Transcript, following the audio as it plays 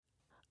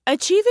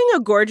Achieving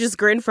a gorgeous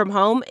grin from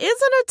home isn't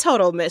a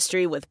total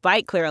mystery with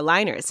Bite Clear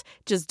aligners.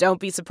 Just don't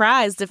be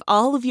surprised if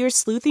all of your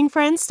sleuthing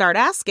friends start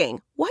asking,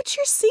 "What's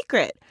your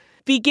secret?"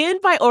 Begin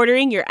by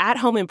ordering your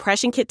at-home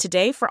impression kit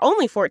today for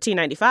only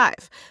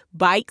 $14.95.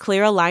 Bite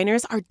Clear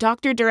aligners are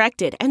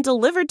doctor-directed and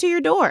delivered to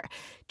your door.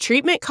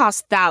 Treatment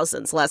costs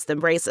thousands less than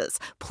braces.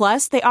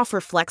 Plus, they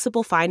offer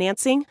flexible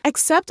financing,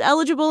 accept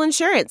eligible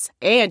insurance,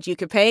 and you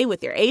can pay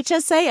with your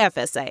HSA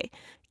FSA.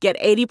 Get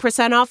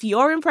 80% off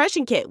your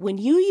impression kit when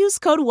you use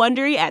code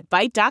WONDERY at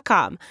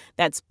Byte.com.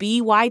 That's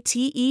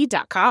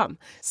BYTE.com.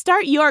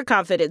 Start your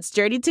confidence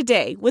journey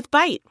today with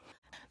Byte.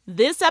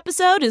 This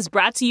episode is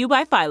brought to you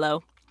by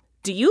Philo.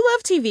 Do you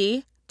love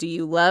TV? Do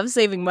you love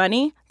saving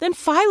money? Then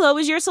Philo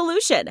is your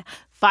solution.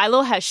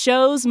 Philo has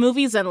shows,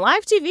 movies, and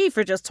live TV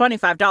for just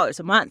 $25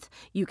 a month.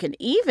 You can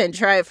even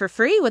try it for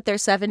free with their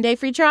 7-day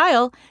free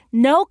trial.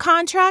 No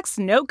contracts,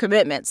 no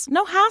commitments,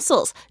 no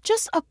hassles.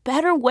 Just a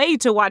better way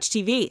to watch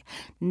TV.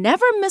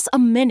 Never miss a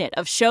minute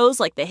of shows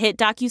like the hit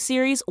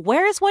docuseries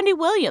Where is Wendy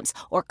Williams?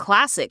 Or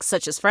classics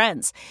such as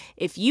Friends.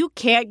 If you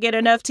can't get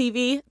enough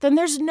TV, then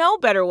there's no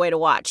better way to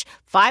watch.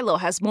 Philo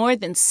has more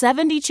than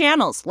 70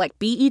 channels like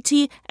BET,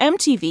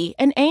 MTV,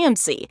 and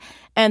AMC.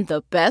 And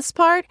the best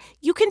part?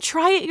 You can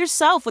try it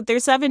yourself with their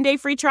 7-day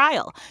free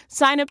trial.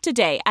 Sign up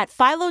today at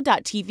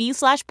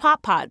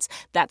philo.tv/poppods.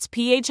 That's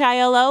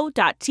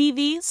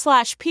philo.tv/POPPODS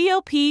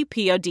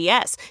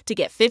to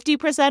get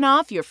 50%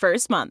 off your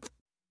first month.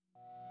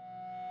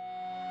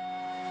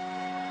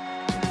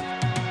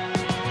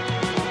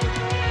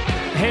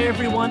 Hey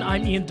everyone,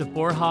 I'm Ian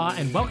DeBorja,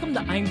 and welcome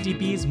to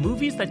IMDb's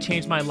Movies That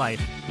Changed My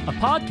Life, a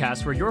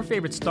podcast where your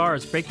favorite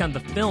stars break down the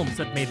films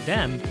that made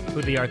them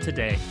who they are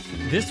today.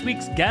 This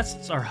week's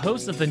guests are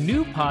hosts of the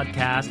new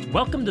podcast,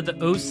 Welcome to the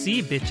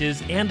OC,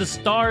 Bitches, and the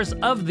stars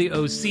of the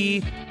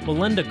OC,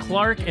 Melinda,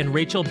 Clarke, and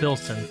Rachel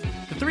Bilson.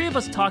 The three of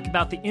us talk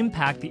about the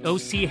impact the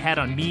OC had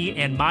on me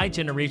and my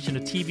generation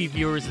of TV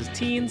viewers as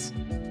teens,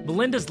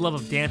 Melinda's love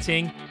of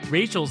dancing,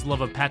 Rachel's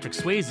love of Patrick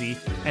Swayze,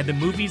 and the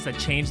movies that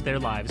changed their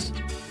lives.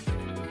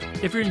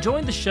 If you're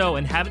enjoying the show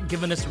and haven't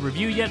given us a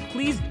review yet,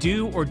 please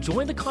do, or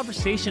join the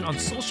conversation on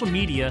social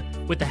media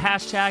with the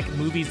hashtag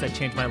Movies That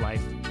Changed My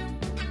Life.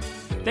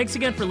 Thanks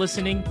again for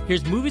listening.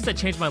 Here's Movies That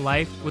Changed My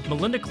Life with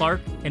Melinda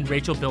Clarke and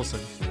Rachel Bilson.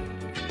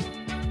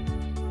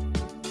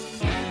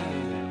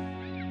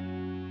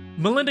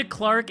 Melinda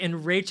Clarke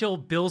and Rachel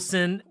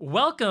Bilson,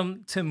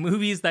 welcome to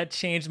Movies That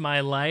Changed My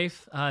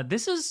Life.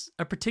 This is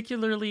a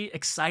particularly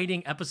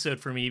exciting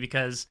episode for me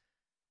because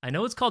I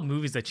know it's called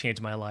Movies That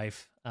Changed My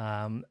Life,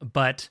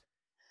 but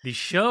the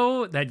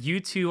show that you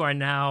two are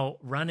now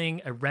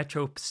running a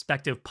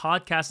retrospective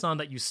podcast on,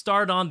 that you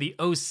starred on, the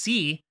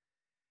OC,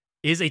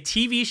 is a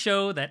TV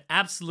show that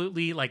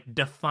absolutely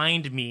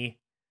defined me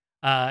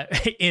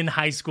in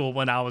high school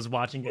when I was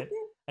watching it.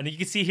 And you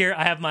can see here,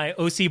 I have my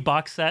OC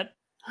box set.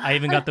 I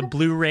even got the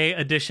Blu-ray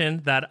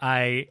edition that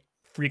I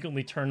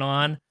frequently turn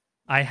on.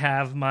 I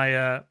have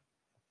my,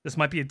 this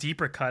might be a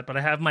deeper cut, but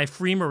I have my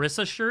Free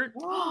Marissa shirt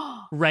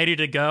ready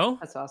to go.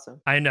 That's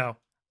awesome. I know.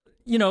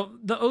 You know,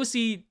 the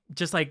OC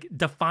just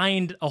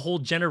defined a whole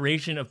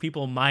generation of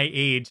people my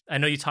age. I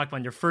know you talked about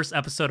in your first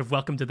episode of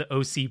Welcome to the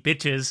OC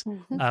Bitches,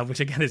 which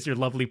again is your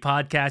lovely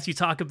podcast. You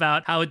talk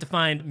about how it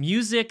defined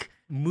music,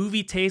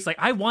 movie taste.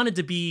 I wanted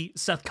to be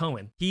Seth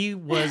Cohen. He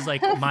was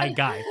my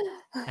guy.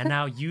 And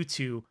now you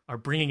two are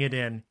bringing it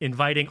in,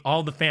 inviting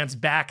all the fans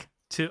back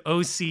to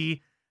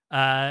OC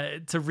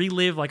to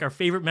relive our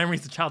favorite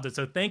memories of childhood.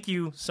 So thank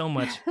you so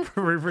much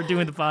for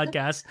doing the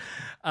podcast.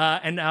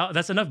 And now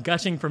that's enough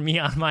gushing from me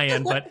on my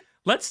end, but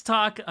let's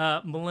talk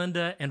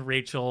Melinda and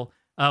Rachel.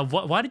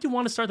 Why did you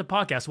want to start the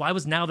podcast? Why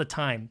was now the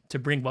time to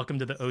bring Welcome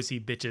to the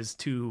OC Bitches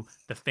to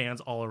the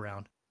fans all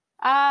around?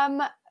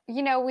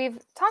 We've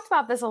talked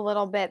about this a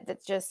little bit,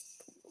 that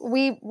just,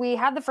 we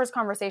had the first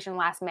conversation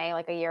last May,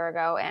 a year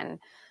ago, and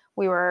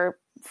we were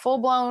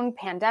full-blown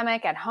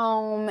pandemic at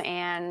home,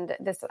 and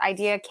this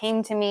idea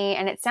came to me,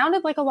 and it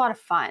sounded like a lot of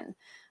fun.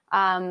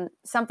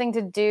 Something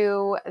to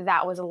do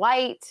that was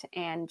light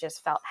and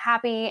just felt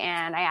happy.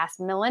 And I asked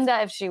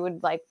Melinda if she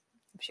was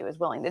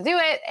willing to do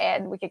it,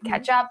 and we could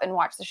catch up and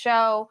watch the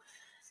show.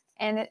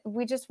 And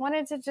we just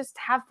wanted to just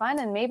have fun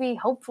and maybe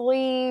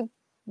hopefully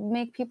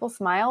make people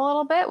smile a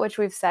little bit, which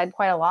we've said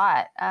quite a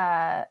lot.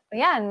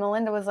 And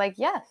Melinda was like,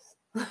 yes.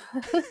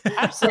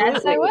 Absolutely.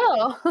 Yes, I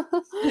will.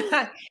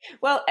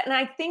 Well, and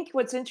I think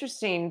what's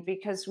interesting,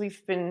 because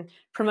we've been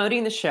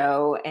promoting the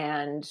show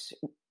and,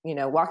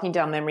 walking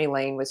down memory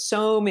lane with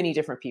so many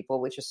different people,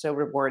 which is so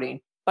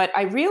rewarding. But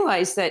I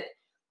realized that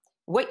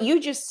what you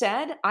just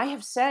said, I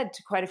have said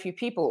to quite a few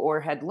people, or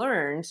had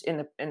learned in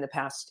the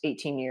past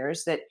 18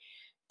 years, that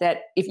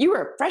if you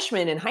were a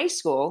freshman in high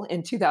school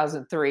in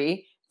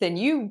 2003, then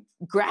you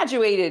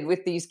graduated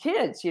with these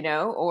kids,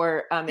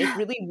 or it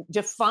really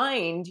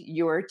defined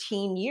your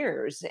teen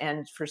years.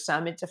 And for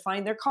some, it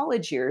defined their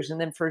college years.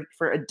 And then for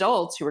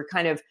adults who were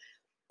kind of,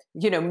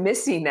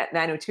 missing that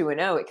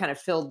 90210, it kind of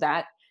filled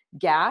that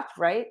gap,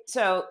 right?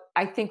 So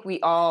I think we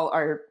all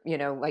are,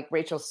 like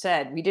Rachel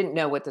said, we didn't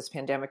know what this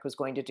pandemic was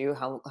going to do,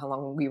 how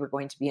long we were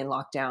going to be in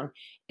lockdown.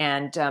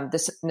 And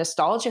this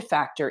nostalgia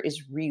factor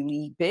is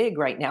really big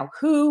right now.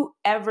 Who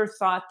ever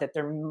thought that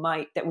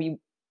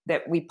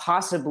we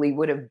possibly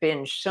would have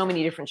binged so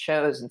many different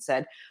shows and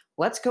said,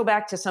 let's go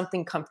back to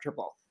something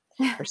comfortable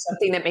or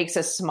something that makes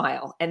us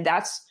smile. And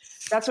that's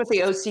what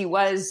the OC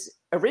was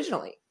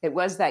originally. It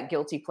was that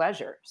guilty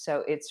pleasure.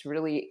 So it's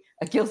really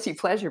a guilty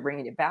pleasure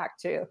bringing it back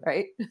too,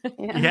 right?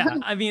 Yeah.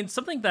 I mean,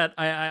 something that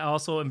I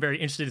also am very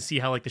interested to see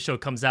how like the show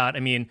comes out. I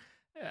mean,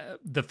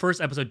 the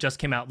first episode just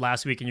came out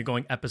last week and you're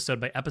going episode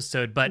by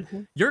episode, but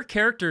your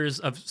characters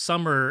of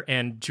Summer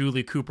and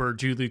Julie Cooper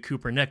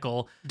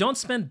Nickel don't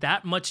spend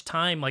that much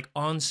time like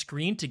on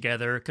screen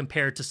together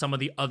compared to some of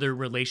the other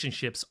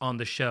relationships on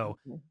the show.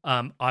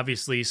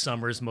 Obviously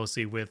Summer's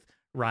mostly with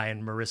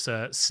Ryan,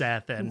 Marissa,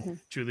 Seth, and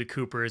Julie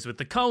Cooper is with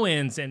the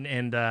Coens and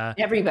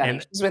everybody.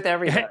 And, she's with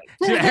everybody.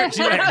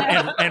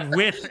 and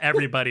with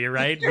everybody,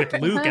 right? With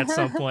Luke at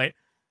some point.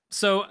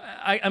 So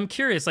I'm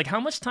curious, like,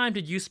 how much time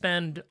did you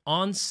spend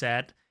on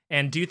set?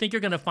 And do you think you're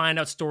going to find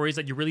out stories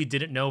that you really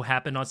didn't know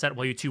happened on set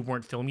while you two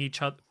weren't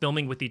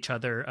filming with each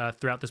other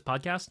throughout this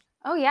podcast?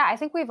 Oh, yeah. I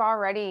think we've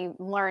already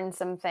learned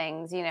some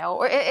things,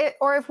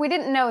 or if we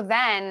didn't know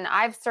then,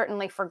 I've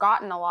certainly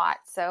forgotten a lot.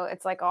 So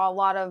it's like a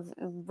lot of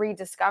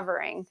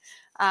rediscovering.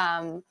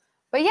 But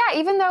yeah,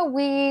 even though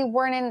we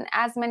weren't in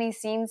as many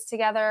scenes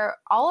together,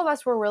 all of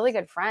us were really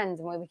good friends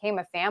and we became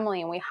a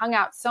family and we hung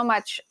out so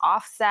much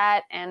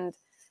offset. And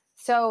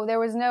so there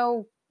was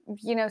no,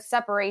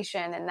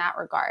 separation in that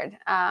regard.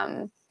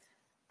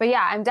 But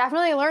yeah, I'm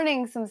definitely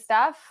learning some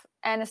stuff.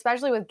 And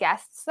especially with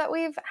guests that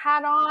we've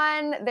had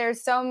on,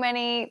 there's so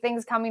many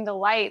things coming to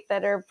light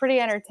that are pretty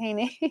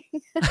entertaining.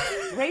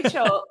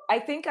 Rachel, I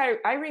think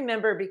I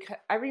remember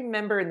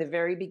in the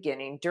very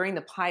beginning during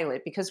the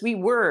pilot, because we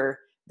were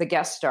the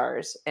guest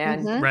stars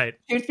and right.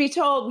 Truth be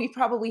told, we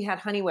probably had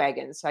honey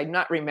wagons. I'm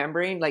not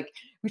remembering, like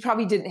we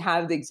probably didn't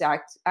have the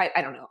exact, I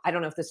don't know. I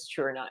don't know if this is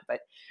true or not,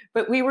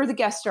 but we were the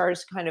guest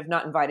stars, kind of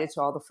not invited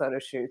to all the photo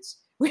shoots.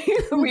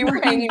 We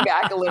were hanging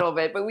back a little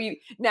bit, but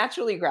we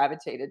naturally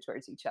gravitated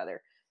towards each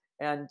other.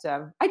 And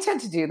I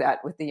tend to do that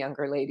with the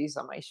younger ladies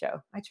on my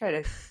show. I try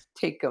to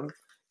take them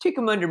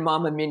under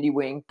Mama Mindy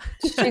wing.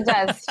 She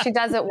does. She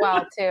does it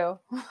well too.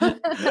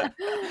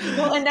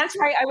 Well, and that's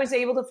why I was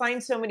able to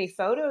find so many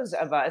photos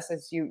of us,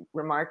 as you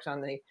remarked,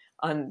 on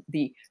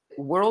the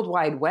World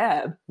Wide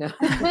Web, which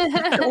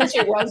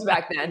it was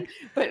back then.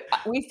 But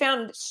we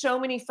found so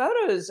many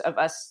photos of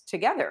us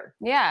together.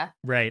 Yeah.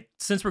 Right.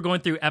 Since we're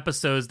going through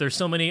episodes, there's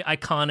so many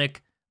iconic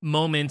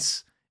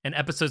moments and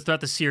episodes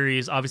throughout the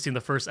series. Obviously, in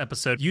the first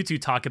episode, you two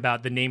talk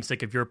about the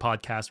namesake of your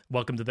podcast,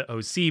 Welcome to the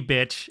OC,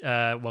 Bitch.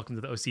 Welcome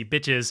to the OC,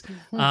 Bitches.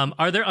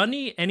 Are there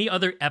any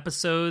other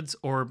episodes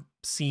or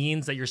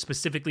scenes that you're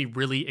specifically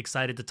really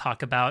excited to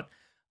talk about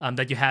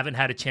that you haven't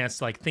had a chance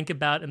to like think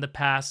about in the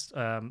past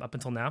up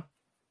until now?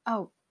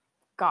 Oh,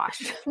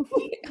 gosh.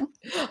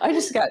 I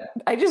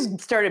just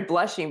started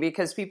blushing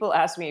because people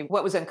ask me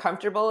what was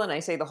uncomfortable, and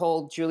I say the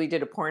whole Julie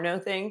did a porno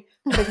thing.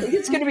 I think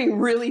it's going to be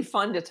really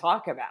fun to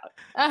talk about.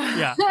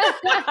 Yeah.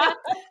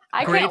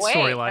 I Great can't wait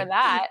storyline. for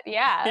that.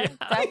 Yeah,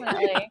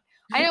 definitely.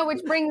 I know,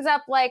 which brings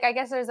up, like, I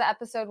guess there's an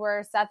episode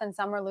where Seth and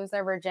Summer lose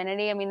their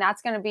virginity. I mean,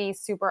 that's going to be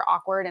super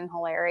awkward and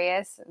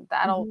hilarious.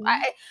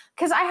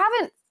 Because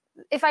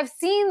if I've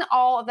seen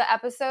all of the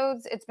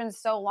episodes, it's been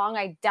so long,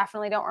 I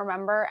definitely don't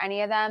remember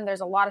any of them.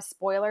 There's a lot of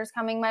spoilers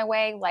coming my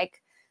way.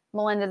 Like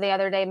Melinda the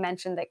other day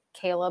mentioned that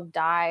Caleb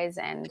dies,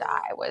 and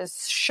I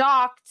was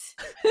shocked.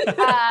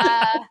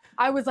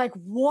 I was like,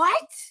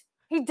 what?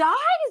 He dies?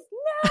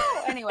 No.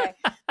 Anyway,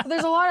 so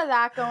there's a lot of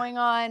that going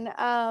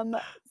on.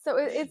 So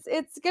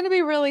it's going to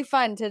be really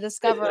fun to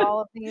discover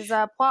all of these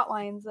plot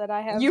lines that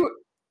I have. You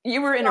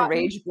were in a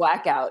rage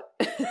blackout.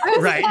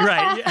 Right.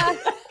 Yeah.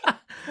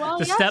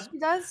 Well, she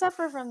does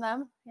suffer from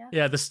them.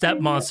 Yeah, the step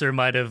monster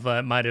might have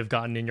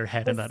gotten in your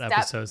head in that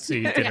episode, so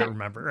you didn't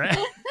remember, right?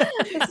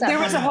 There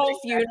was a whole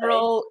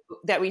funeral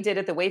that we did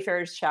at the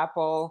Wayfarers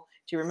Chapel.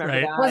 Do you remember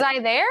that? Was I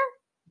there?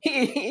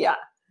 Yeah.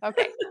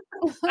 Okay.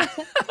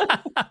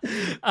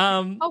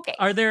 Okay.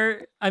 Are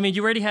there? I mean,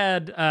 you already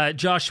had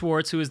Josh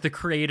Schwartz, who is the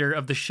creator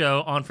of the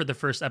show, on for the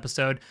first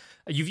episode.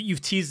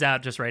 You've teased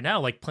out just right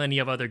now, like plenty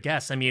of other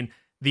guests. I mean,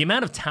 the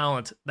amount of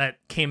talent that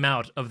came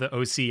out of the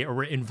OC or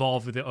were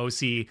involved with the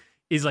OC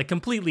is like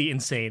completely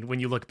insane when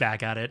you look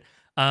back at it.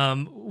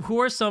 Who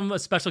are some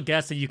special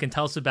guests that you can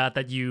tell us about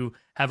that you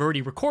have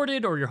already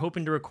recorded or you're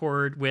hoping to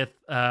record with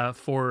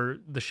for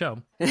the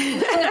show?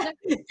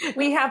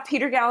 We have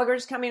Peter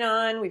Gallagher's coming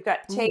on. We've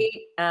got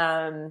Tate.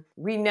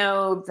 We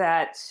know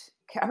that.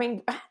 I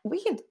mean,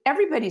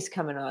 everybody's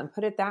coming on.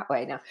 Put it that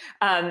way. Now,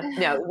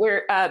 no,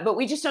 but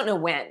we just don't know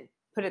when.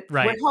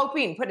 Right. We're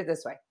hoping. Put it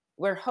this way.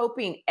 We're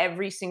hoping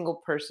every single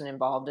person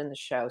involved in the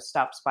show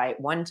stops by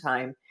at one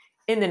time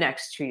in the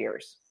next 2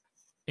 years.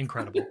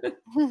 Incredible.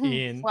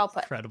 Well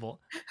put. Incredible.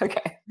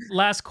 Okay.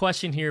 Last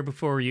question here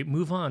before we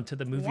move on to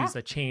the movies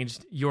that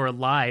changed your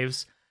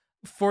lives.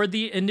 For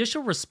the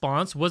initial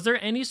response, was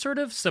there any sort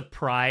of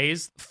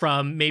surprise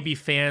from maybe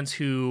fans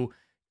who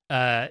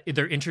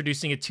they're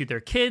introducing it to their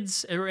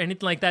kids or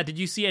anything like that? Did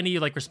you see any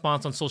like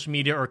response on social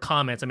media or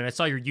comments? I mean, I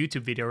saw your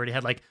YouTube video already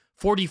had like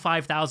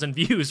 45,000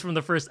 views from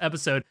the first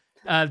episode.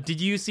 Did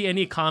you see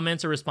any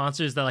comments or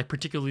responses that like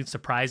particularly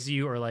surprised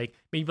you or like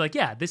maybe like,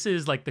 yeah, this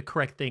is like the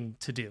correct thing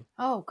to do?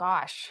 Oh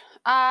gosh.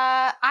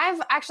 I've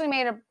actually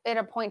made it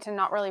a point to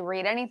not really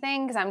read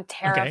anything because I'm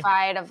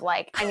terrified of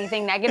like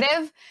anything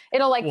negative.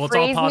 It'll like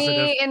freeze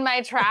me in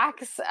my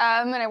tracks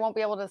and I won't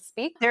be able to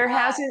speak. There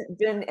hasn't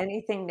been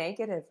anything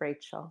negative,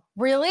 Rachel.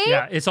 Really?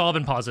 Yeah, it's all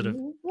been positive.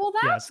 Well,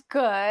 that's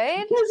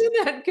good.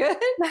 Isn't that good?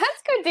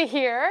 That's good to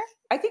hear.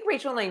 I think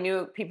Rachel and I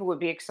knew people would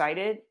be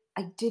excited.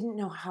 I didn't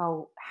know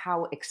how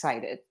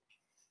excited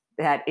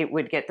that it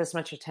would get this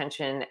much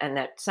attention and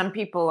that some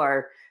people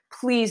are,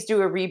 please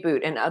do a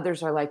reboot, and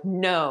others are like,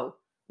 no,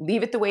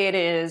 leave it the way it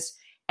is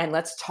and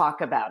let's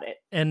talk about it.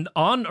 And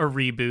on a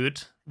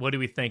reboot, what are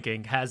we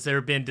thinking? Has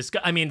there been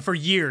I mean, for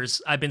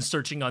years, I've been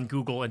searching on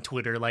Google and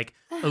Twitter, like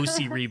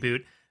OC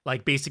reboot,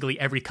 like basically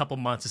every couple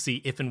months to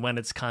see if and when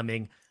it's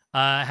coming.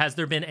 Has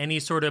there been any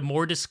sort of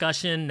more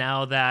discussion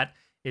now that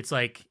it's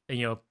like,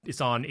 you know, it's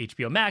on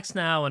HBO Max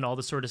now and all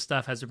this sort of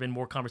stuff? Has there been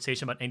more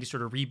conversation about any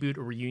sort of reboot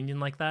or reunion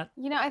like that?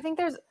 You know, I think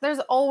there's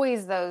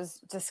always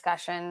those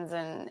discussions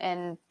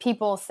and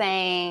people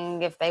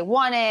saying if they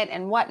want it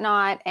and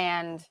whatnot.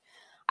 And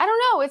I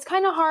don't know, it's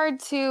kind of hard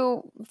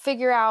to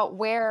figure out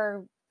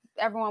where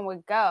everyone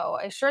would go.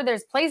 I'm sure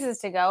there's places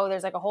to go.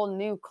 There's like a whole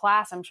new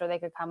class I'm sure they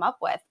could come up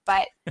with,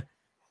 but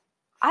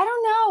I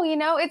don't know, you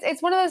know,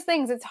 it's one of those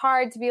things. It's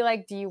hard to be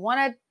like, do you want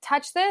to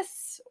touch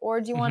this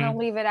or do you want to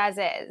leave it as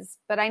is?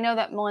 But I know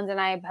that Melinda and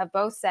I have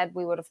both said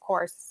we would, of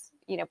course,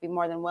 you know, be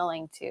more than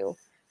willing to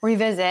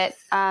revisit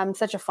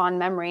such a fond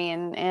memory.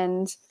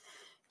 And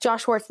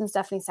Josh Schwartz and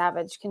Stephanie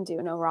Savage can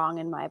do no wrong,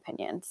 in my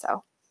opinion.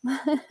 So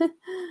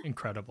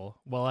incredible.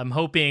 Well, I'm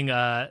hoping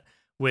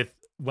with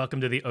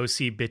Welcome to the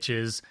OC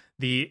Bitches,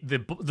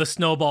 the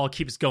snowball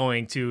keeps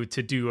going to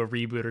do a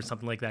reboot or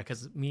something like that,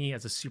 because me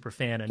as a super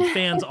fan and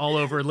fans all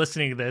over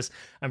listening to this,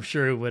 I'm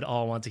sure would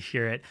all want to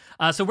hear it.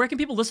 So where can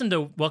people listen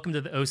to Welcome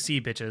to the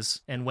OC Bitches,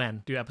 and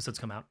when do episodes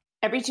come out?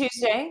 Every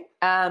Tuesday,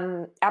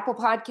 Apple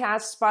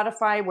Podcasts,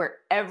 Spotify,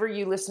 wherever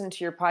you listen to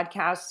your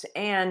podcasts.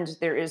 And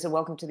there is a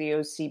Welcome to the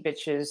OC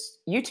Bitches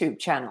YouTube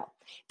channel.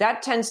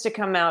 That tends to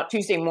come out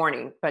Tuesday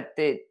morning, but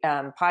the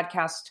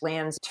podcast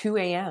lands 2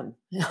 a.m.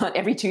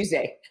 every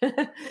Tuesday.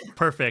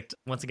 Perfect.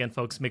 Once again,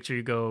 folks, make sure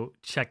you go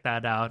check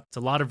that out. It's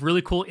a lot of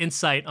really cool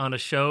insight on a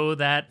show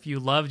that if you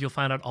loved, you'll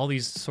find out all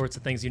these sorts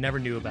of things you never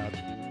knew about.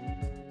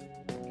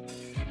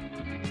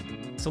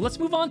 So let's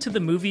move on to the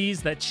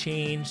movies that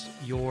changed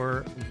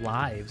your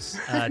lives.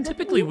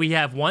 Typically, we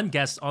have one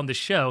guest on the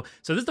show.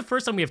 So this is the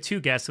first time we have two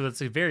guests, so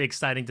it's very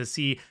exciting to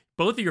see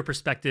both of your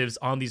perspectives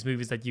on these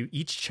movies that you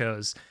each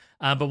chose.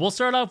 But we'll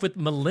start off with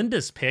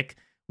Melinda's pick,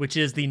 which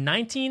is the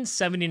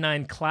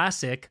 1979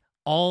 classic,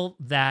 All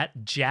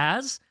That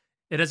Jazz.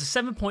 It has a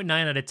 7.9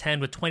 out of 10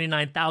 with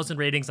 29,000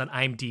 ratings on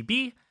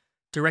IMDb.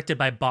 Directed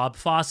by Bob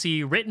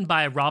Fosse, written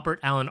by Robert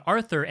Allen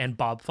Arthur and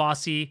Bob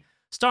Fosse,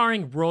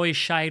 starring Roy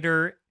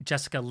Scheider,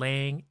 Jessica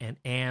Lange, and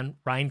Anne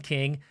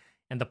Reinking.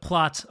 And the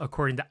plot,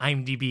 according to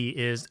IMDb,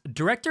 is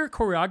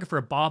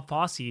director-choreographer Bob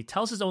Fosse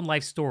tells his own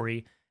life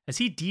story as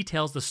he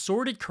details the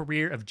sordid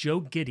career of Joe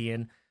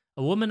Gideon,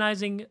 a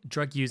womanizing,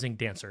 drug-using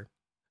dancer.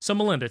 So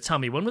Melinda, tell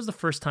me, when was the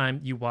first time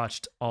you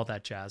watched All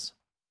That Jazz?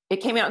 It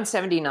came out in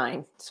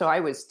 79, so I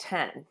was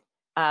 10.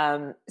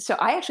 So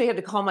I actually had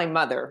to call my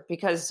mother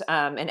because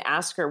and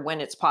ask her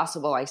when it's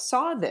possible I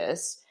saw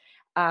this.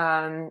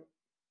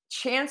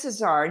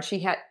 Chances are, and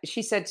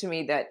she said to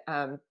me that,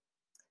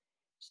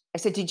 I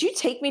said, did you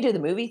take me to the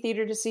movie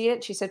theater to see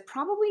it? She said,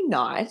 probably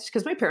not,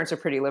 because my parents are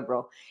pretty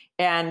liberal.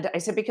 And I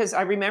said, because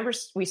I remember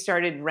we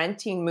started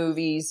renting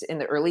movies in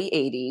the early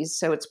 80s.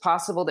 So it's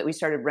possible that we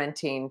started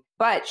renting,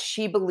 but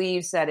she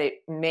believes that it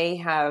may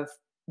have,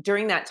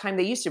 during that time,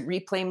 they used to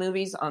replay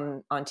movies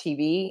on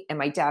TV, and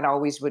my dad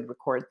always would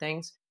record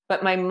things.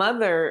 But my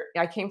mother,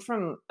 I came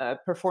from a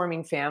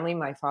performing family.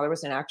 My father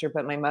was an actor,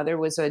 but my mother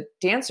was a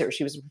dancer.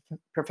 She was a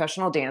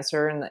professional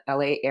dancer in the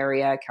LA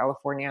area,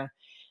 California.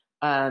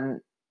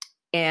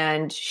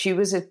 And she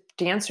was a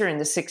dancer in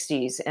the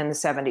 60s and the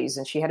 70s,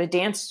 and she had a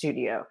dance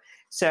studio.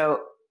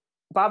 So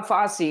Bob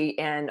Fosse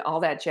and All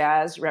That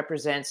Jazz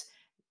represents,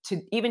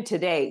 even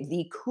today,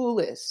 the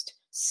coolest,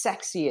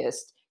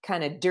 sexiest,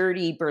 kind of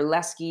dirty,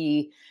 burlesque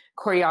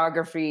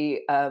choreography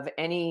of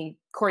any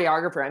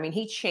choreographer. I mean,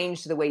 he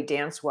changed the way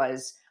dance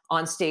was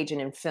on stage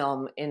and in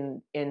film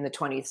in the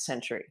 20th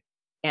century,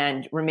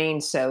 and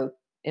remains so,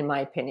 in my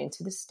opinion,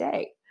 to this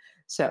day.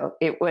 So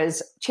it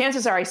was,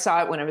 chances are I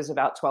saw it when I was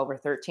about 12 or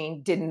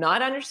 13, did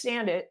not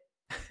understand it.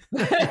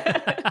 but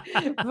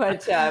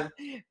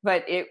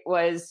it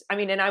was, I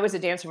mean, and I was a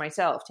dancer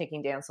myself,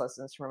 taking dance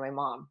lessons from my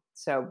mom.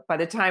 So by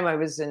the time I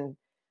was in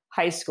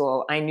high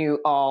school, I knew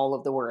all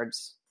of the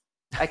words.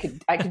 I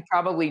could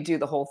probably do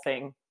the whole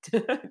thing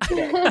today.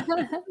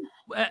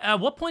 At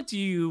what point do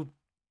you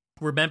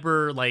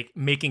remember like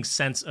making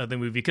sense of the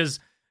movie because,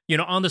 you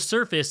know, on the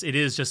surface, it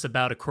is just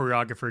about a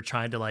choreographer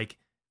trying to like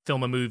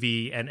film a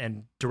movie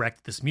and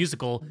direct this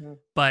musical. Mm-hmm.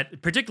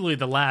 But particularly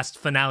the last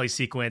finale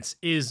sequence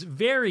is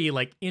very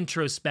like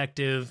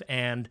introspective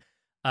and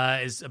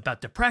is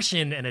about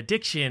depression and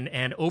addiction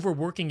and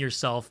overworking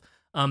yourself.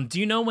 Do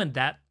you know when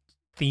that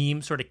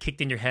theme sort of kicked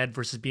in your head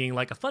versus being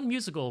like a fun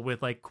musical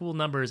with like cool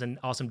numbers and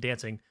awesome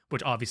dancing,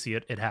 which obviously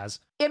it has?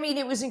 I mean,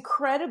 it was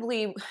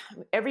incredibly,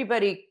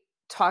 everybody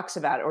talks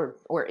about,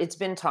 or it's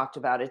been talked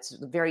about. It's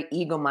very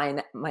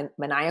egomaniacal,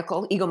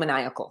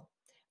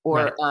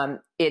 or Right.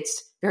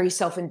 it's very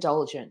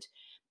self-indulgent.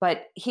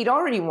 But he'd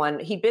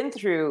been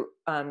through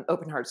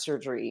open heart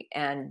surgery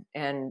and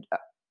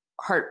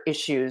heart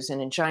issues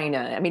and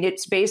angina. I mean,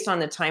 it's based on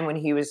the time when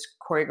he was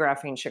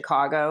choreographing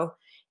Chicago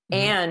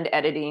and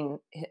editing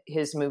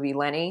his movie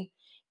Lenny.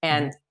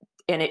 And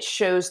it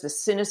shows the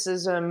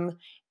cynicism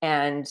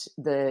and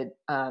the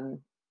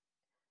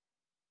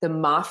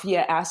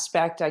mafia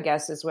aspect, I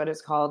guess is what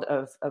it's called,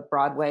 of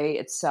Broadway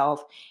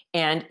itself.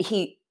 And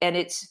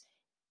it's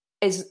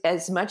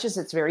as much as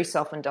it's very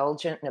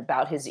self-indulgent and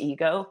about his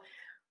ego,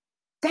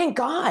 thank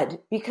God,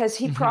 because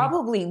he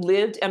probably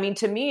lived. I mean,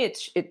 to me,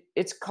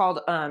 it's called,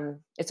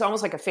 it's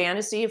almost like a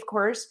fantasy, of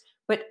course,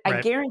 but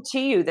I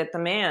guarantee you that the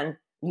man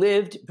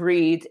lived,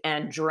 breathed,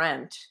 and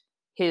dreamt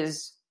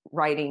his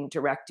writing,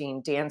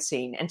 directing,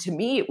 dancing. And to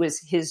me, it was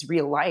his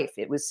real life.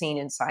 It was seen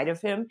inside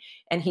of him.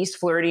 And he's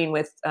flirting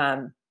with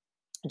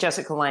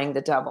Jessica Lange, the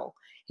devil.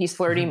 He's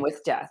flirting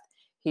with death.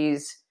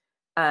 He's,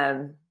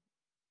 I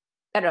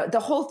don't know,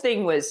 the whole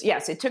thing was,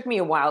 yes, it took me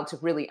a while to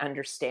really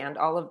understand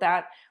all of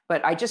that.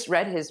 But I just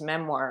read his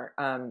memoir,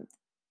 I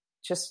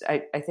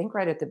think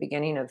right at the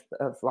beginning of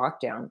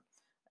lockdown.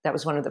 That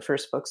was one of the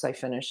first books I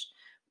finished.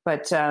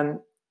 But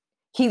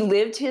he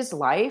lived his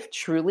life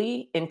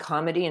truly in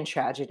comedy and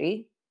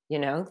tragedy, you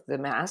know, the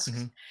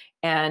masks.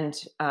 And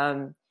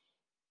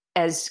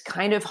as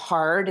kind of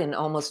hard and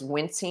almost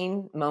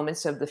wincing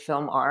moments of the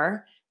film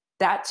are,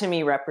 that to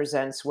me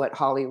represents what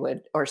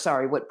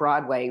what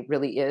Broadway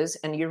really is.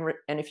 And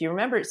if you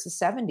remember, it's the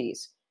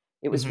 70s.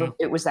 It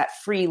was that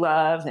free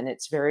love, and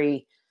it's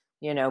very,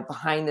 you know,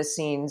 behind the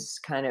scenes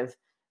kind of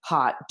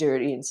hot,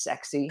 dirty, and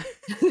sexy.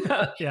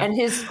 And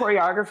his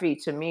choreography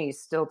to me,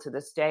 still to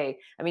this day,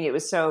 I mean, it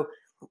was so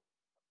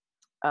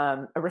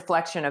a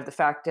reflection of the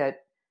fact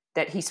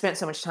that he spent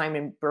so much time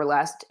in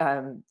burlesque,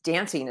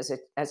 dancing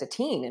as a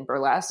teen in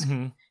burlesque,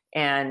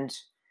 and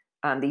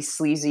these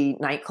sleazy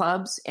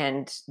nightclubs,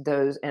 and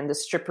the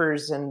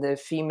strippers and the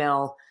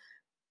female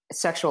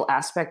sexual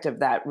aspect of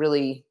that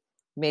really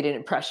made an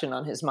impression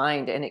on his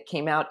mind, and it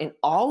came out in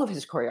all of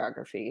his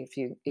choreography. If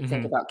you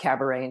think about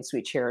Cabaret and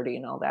Sweet Charity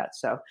and all that.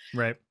 So,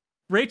 right.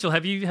 Rachel,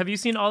 have you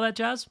seen All That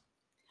Jazz?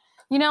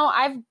 You know,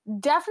 I've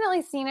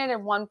definitely seen it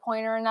at one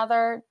point or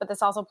another, but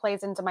this also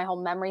plays into my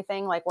whole memory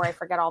thing, like where I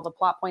forget all the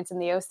plot points in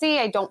the OC.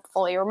 I don't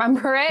fully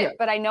remember it,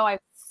 but I know I've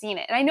seen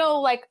it, and I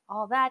know like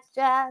All That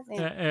Jazz.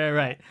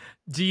 Right.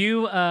 Do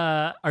you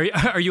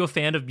are you a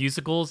fan of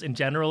musicals in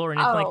general or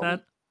anything like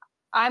that?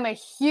 I'm a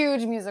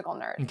huge musical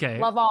nerd. Okay.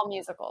 Love all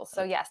musicals.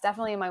 So yes,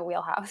 definitely in my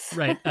wheelhouse.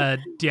 Right. Do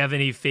you have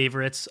any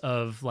favorites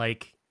of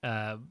like,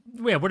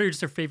 what are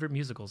just your favorite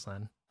musicals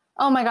then?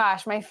 Oh my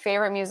gosh, my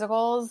favorite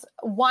musicals.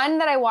 One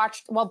that I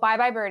watched, Bye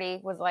Bye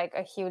Birdie was like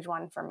a huge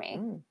one for me.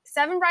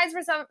 Seven Brides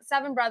for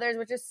Seven Brothers,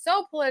 which is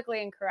so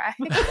politically incorrect.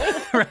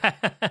 But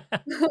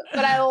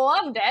I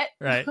loved it.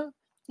 Right.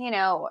 You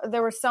know,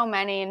 there were so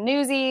many, and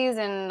Newsies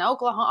and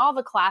Oklahoma, all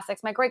the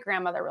classics. My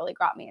great-grandmother really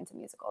got me into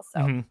musicals.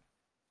 So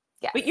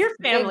yeah. But your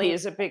family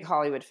is a big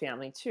Hollywood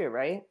family too,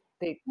 right?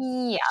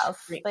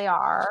 Yes, they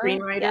are.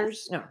 Screenwriters?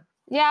 Yes. No.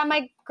 Yeah,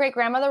 my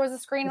great-grandmother was a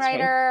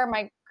screenwriter.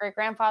 My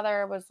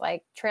great-grandfather was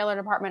like trailer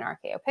department,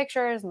 RKO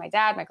Pictures. My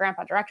dad, my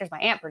grandpa, directors. My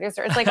aunt,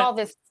 producer. It's like all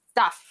this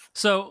stuff.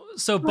 So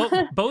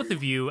both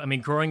of you, I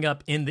mean, growing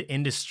up in the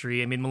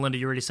industry, I mean, Melinda,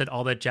 you already said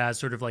All That Jazz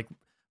sort of like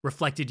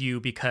reflected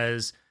you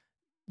because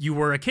you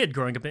were a kid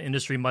growing up in the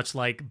industry, much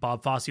like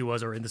Bob Fosse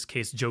was, or in this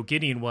case, Joe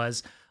Gideon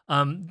was.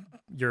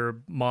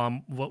 Your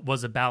mom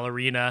was a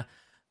ballerina.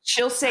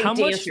 She'll say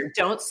dancer.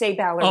 Don't say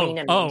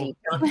ballerina. Oh,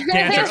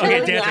 dancer.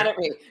 Okay, dancer.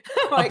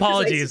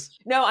 Apologies.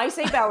 No, I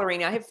say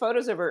ballerina. I have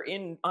photos of her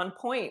on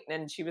point,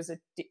 and she was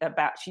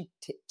she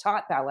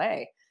taught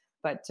ballet,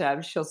 but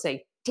she'll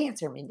say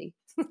dancer, Mindy.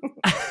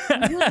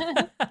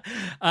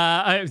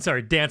 I'm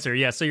sorry, dancer.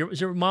 Yeah. So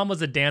your mom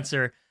was a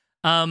dancer.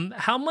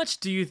 How much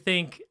do you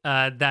think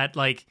that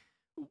like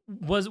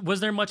was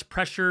there much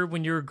pressure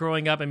when you were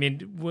growing up? I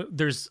mean,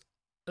 there's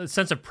a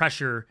sense of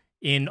pressure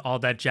in All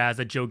That Jazz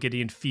that Joe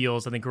Gideon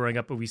feels. I think growing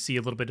up, we see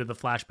a little bit of the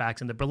flashbacks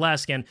and the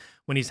burlesque, and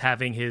when he's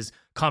having his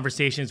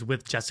conversations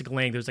with Jessica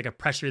Lange, there's like a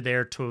pressure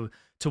there to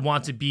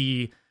want to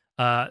be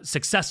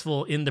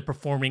successful in the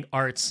performing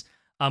arts.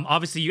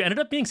 Obviously, you ended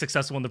up being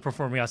successful in the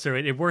performing arts, so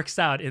it works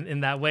out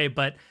in that way.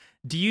 But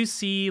do you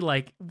see,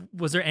 like,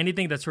 was there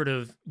anything that sort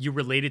of you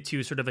related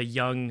to, sort of a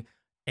young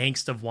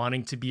angst of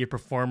wanting to be a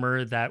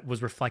performer that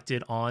was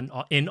reflected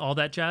in All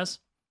That Jazz?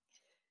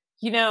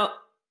 You know,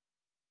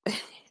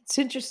 it's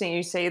interesting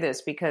you say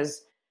this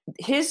because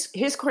his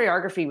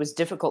choreography was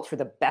difficult for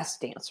the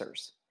best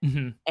dancers.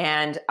 Mm-hmm.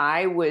 And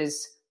I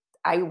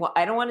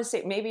don't want to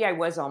say, maybe I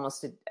was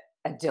almost a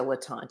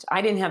dilettante.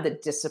 I didn't have the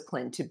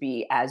discipline to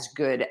be as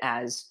good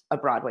as a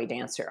Broadway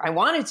dancer. I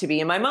wanted to be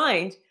in my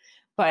mind,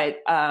 but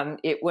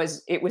it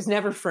was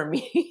never for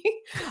me.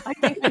 I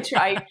think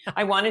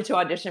I wanted to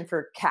audition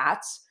for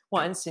Cats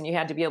once, and you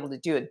had to be able to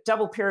do a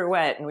double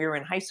pirouette, and we were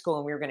in high school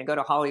and we were going to go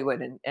to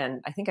Hollywood,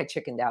 and I think I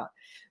chickened out.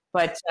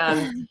 But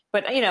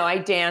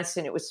I danced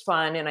and it was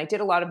fun, and I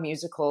did a lot of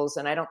musicals,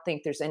 and I don't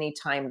think there's any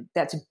time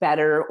that's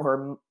better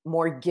or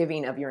more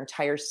giving of your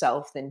entire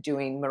self than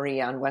doing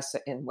Maria in West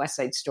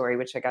Side Story,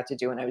 which I got to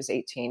do when I was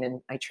 18,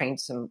 and I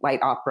trained some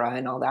light opera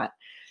and all that.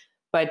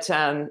 But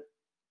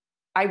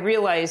I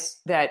realized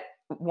that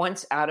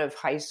once out of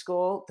high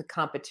school, the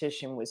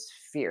competition was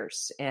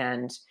fierce,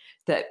 and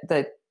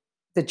the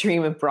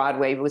dream of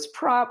Broadway was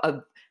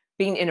of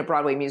being in a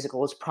Broadway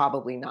musical was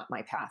probably not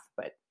my path,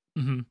 but.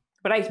 Mm-hmm.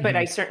 But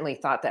I certainly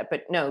thought that.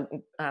 But no,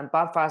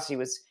 Bob Fosse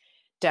was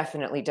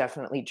definitely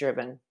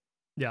driven.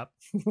 Yeah.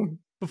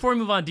 Before we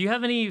move on, do you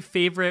have what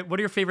are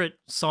your favorite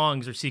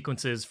songs or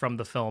sequences from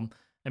the film?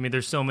 I mean,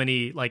 there's so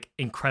many like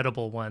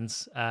incredible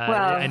ones.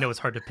 I know it's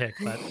hard to pick,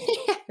 but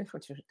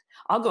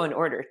I'll go in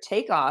order.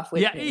 Take Off.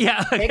 Okay.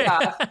 Take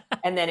Off.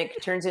 And then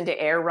it turns into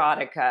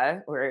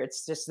Erotica, where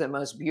it's just the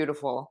most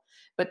beautiful.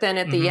 But then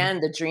at the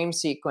end, the dream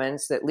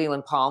sequence that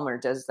Leland Palmer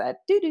does that,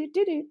 and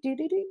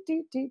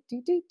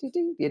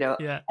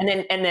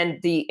then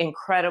the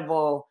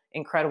incredible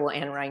Anne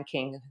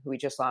Reinking, who we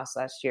just lost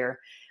last year,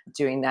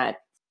 doing that.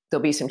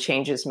 There'll be some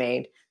changes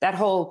made. The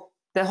whole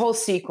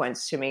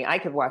sequence, to me, I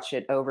could watch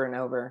it over and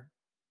over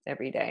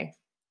every day.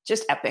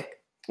 Just epic.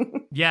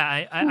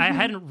 Yeah, I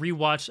hadn't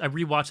rewatched. I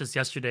rewatched this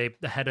yesterday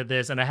ahead of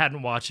this, and I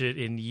hadn't watched it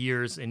in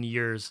years and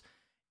years.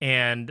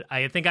 And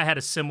I think I had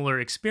a similar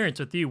experience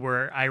with you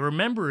where I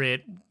remember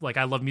it, like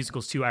I love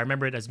musicals too. I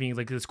remember it as being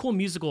like this cool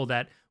musical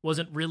that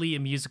wasn't really a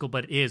musical,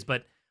 but is.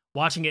 But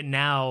watching it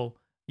now,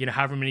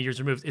 however many years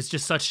removed, it's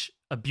just such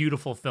a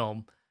beautiful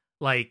film.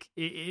 Like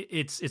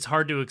it's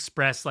hard to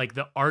express like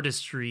the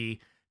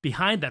artistry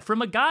behind that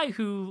from a guy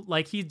who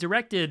like he's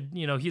directed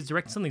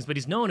some things, but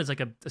he's known as like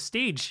a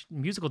stage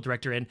musical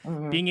director, and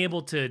being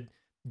able to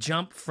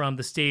jump from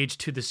the stage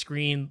to the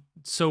screen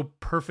so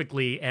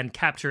perfectly and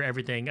capture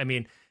everything. I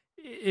mean,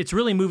 it's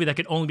really a movie that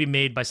could only be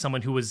made by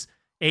someone who was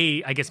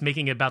I guess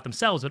making it about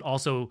themselves, but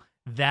also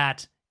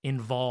that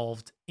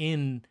involved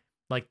in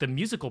like the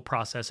musical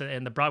process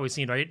and the Broadway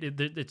scene, right?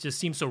 It just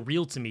seems so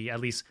real to me,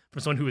 at least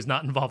from someone who is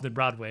not involved in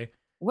Broadway.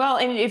 Well,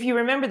 and if you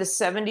remember, the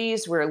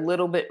 70s were a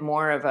little bit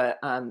more of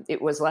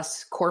it was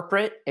less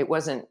corporate. It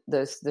wasn't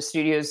the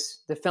studios,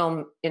 the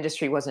film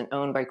industry wasn't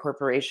owned by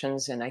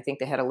corporations. And I think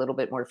they had a little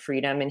bit more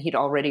freedom, and he'd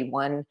already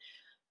won.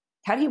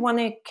 Had he won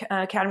the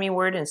Academy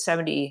Award in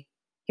 70?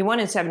 He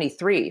won in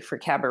 73 for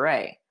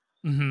Cabaret.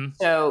 Mm-hmm.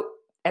 So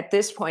at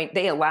this point,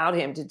 they allowed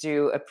him to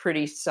do a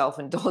pretty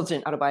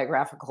self-indulgent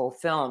autobiographical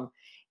film.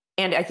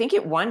 And I think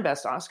it won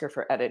Best Oscar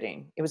for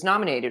editing. It was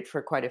nominated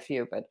for quite a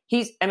few, but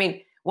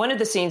one of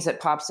the scenes that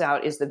pops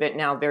out is the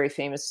now very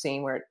famous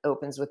scene where it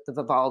opens with the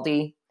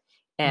Vivaldi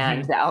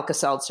and the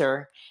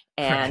Alka-Seltzer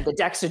and the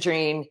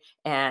Dexedrine,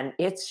 and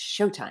it's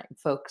showtime,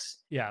 folks.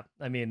 Yeah,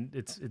 I mean,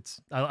 it's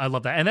I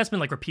love that, and that's been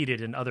like repeated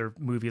in other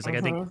movies. Like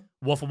I think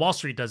Wolf of Wall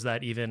Street does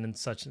that even, and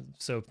such.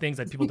 So things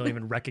that people don't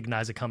even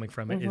recognize it coming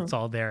from it, it's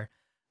all there.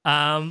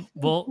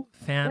 Well,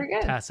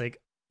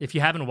 fantastic. If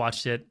you haven't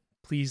watched it,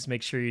 please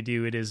make sure you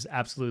do. It is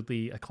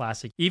absolutely a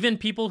classic. Even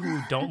people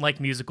who don't like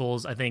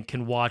musicals, I think,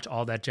 can watch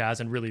all that jazz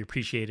and really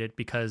appreciate it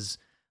because,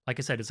 like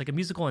I said, it's like a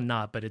musical and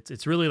not, but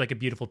it's really like a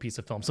beautiful piece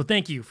of film. So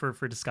thank you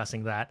for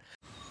discussing that.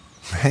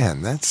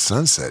 Man, that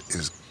sunset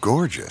is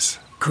gorgeous.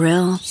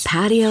 Grill,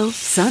 patio,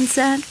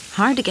 sunset.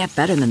 Hard to get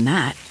better than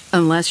that.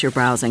 Unless you're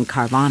browsing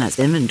Carvana's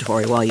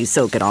inventory while you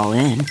soak it all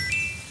in.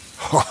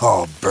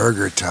 Oh,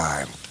 burger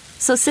time.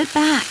 So sit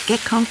back,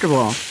 get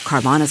comfortable.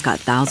 Carvana's got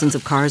thousands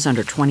of cars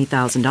under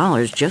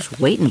 $20,000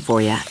 just waiting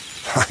for you.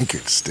 I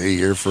could stay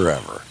here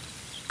forever.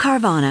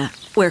 Carvana,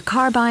 where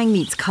car buying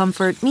meets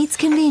comfort meets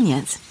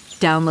convenience.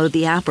 Download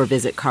the app or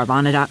visit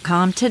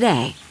Carvana.com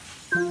today.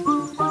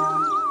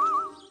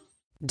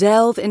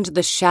 Delve into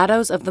the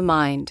shadows of the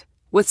mind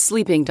with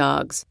Sleeping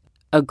Dogs,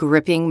 a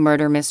gripping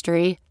murder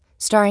mystery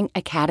starring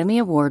Academy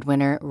Award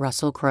winner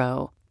Russell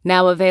Crowe.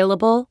 Now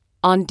available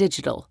on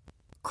digital.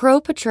 Crowe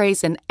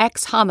portrays an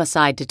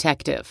ex-homicide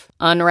detective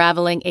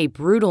unraveling a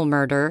brutal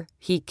murder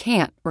he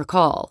can't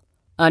recall.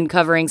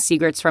 Uncovering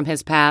secrets from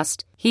his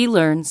past, he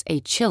learns a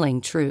chilling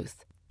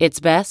truth. It's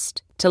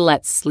best to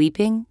let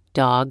sleeping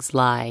dogs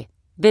lie.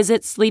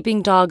 Visit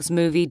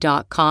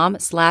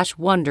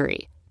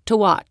sleepingdogsmovie.com/Wondery to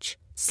watch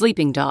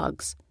Sleeping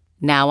Dogs,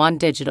 now on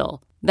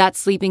digital.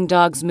 That's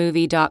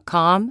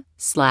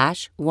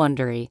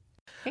sleepingdogsmovie.com/Wondery.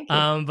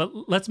 But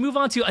let's move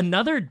on to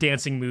another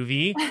dancing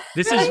movie.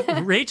 This is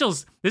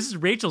Rachel's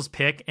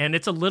pick, and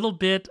it's a little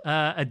bit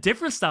a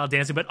different style of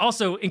dancing, but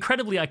also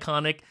incredibly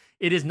iconic.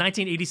 It is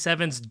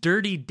 1987's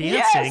Dirty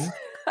Dancing.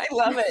 I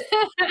love it.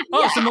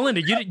 Oh, so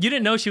Melinda, you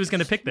didn't know she was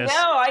going to pick this.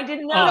 No, I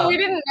didn't know. We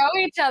didn't know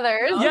each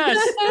other.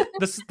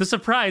 Yes, the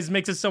surprise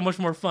makes it so much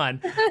more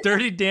fun.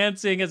 Dirty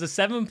Dancing is a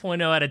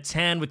 7.0 out of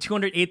 10 with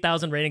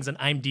 208,000 ratings on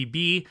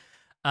IMDb.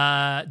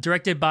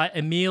 Directed by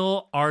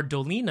Emile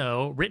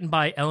Ardolino, written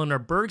by Eleanor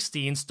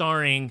Bergstein,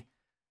 starring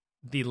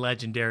the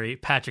legendary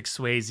Patrick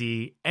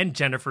Swayze and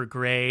Jennifer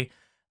Grey.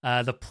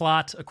 The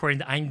plot, according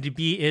to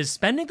IMDb, is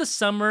spending the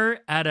summer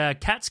at a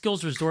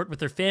Catskills resort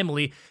with her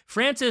family.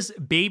 Frances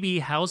Baby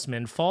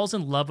Houseman falls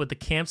in love with the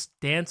camp's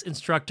dance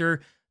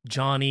instructor,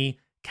 Johnny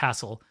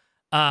Castle.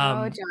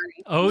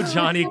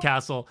 Johnny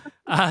Castle.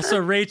 So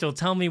Rachel,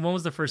 tell me, when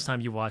was the first time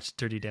you watched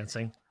Dirty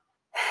Dancing?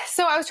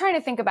 So I was trying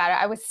to think about it.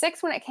 I was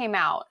 6 when it came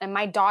out, and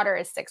my daughter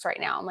is 6 right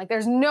now. I'm like,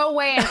 there's no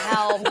way in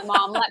hell my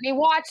mom let me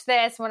watch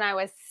this when I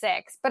was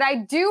 6. But I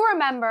do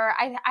remember,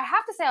 I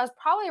have to say I was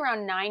probably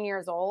around 9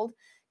 years old,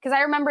 because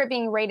I remember it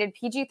being rated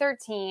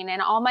PG-13,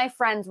 and all my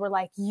friends were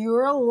like,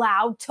 you're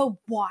allowed to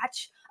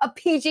watch a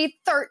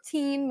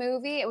PG-13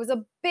 movie. It was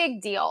a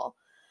big deal.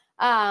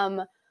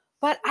 But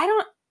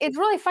it's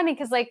really funny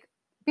because like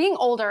being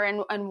older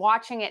and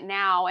watching it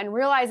now and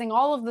realizing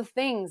all of the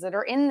things that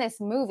are in this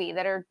movie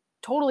that are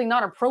totally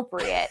not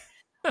appropriate.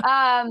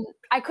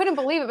 I couldn't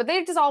believe it, but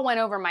they just all went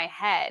over my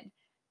head.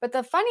 But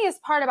the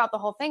funniest part about the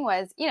whole thing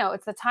was,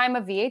 it's the time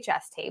of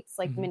VHS tapes.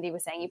 Like Mindy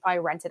was saying, you probably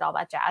rented all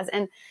that jazz.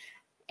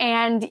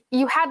 And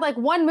you had like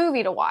one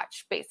movie to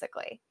watch,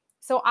 basically.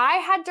 So I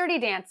had Dirty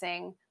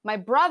Dancing. My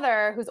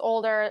brother, who's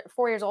 4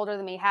 years older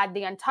than me, had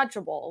The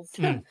Untouchables.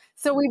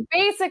 So we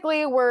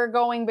basically were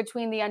going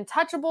between The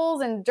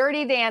Untouchables and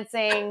Dirty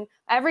Dancing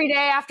every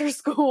day after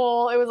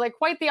school. It was like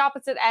quite the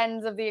opposite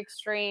ends of the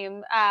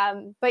extreme.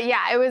 But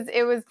yeah,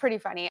 it was pretty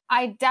funny.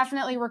 I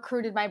definitely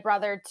recruited my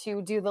brother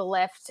to do the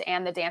lift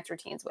and the dance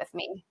routines with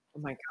me.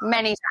 Oh my God.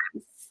 Many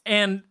times.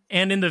 And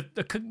in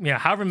the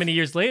however many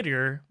years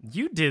later,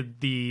 you did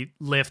the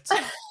lift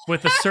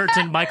with a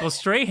certain Michael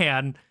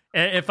Strahan,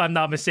 if I'm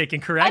not mistaken,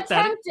 correct?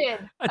 Attempted.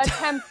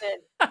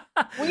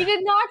 We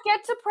did not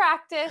get to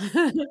practice.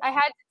 I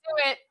had to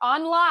do it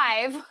on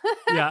live.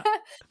 Yeah.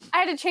 I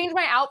had to change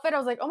my outfit. I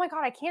was like, oh my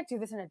God, I can't do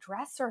this in a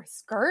dress or a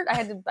skirt.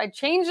 I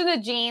changed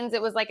into jeans.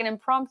 It was like an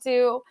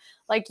impromptu,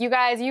 like you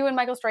and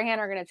Michael Strahan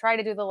are going to try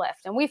to do the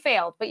lift. And we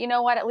failed. But you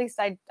know what? At least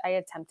I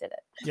attempted it.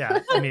 Yeah.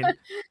 I mean,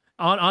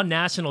 on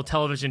national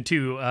television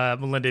too,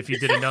 Melinda, if you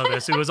didn't know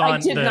this, it was on. I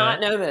did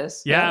not know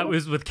this. Yeah, it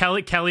was with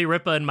Kelly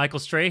Ripa and Michael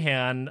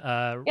Strahan.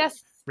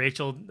 Yes.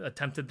 Rachel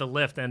attempted the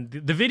lift, and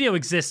the video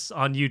exists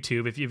on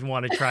YouTube if you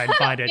want to try and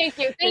find it.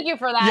 Thank you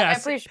for that. Yes, I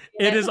appreciate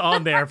it is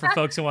on there for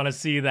folks who want to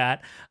see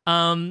that.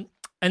 And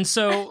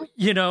so,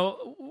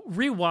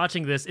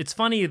 rewatching this, it's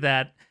funny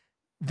that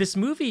this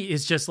movie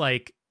is just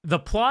like, the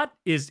plot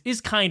is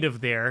kind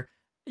of there.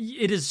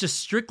 It is just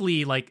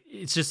strictly like,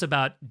 it's just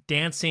about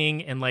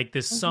dancing and like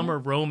this summer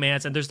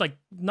romance, and there's like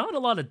not a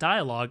lot of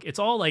dialogue. It's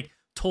all like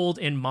told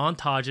in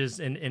montages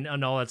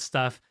and all that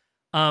stuff.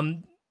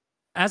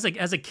 As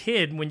a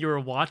kid, when you were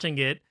watching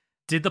it,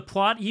 did the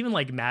plot even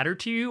like matter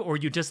to you, or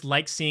you just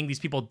like seeing these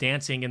people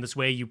dancing in this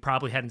way you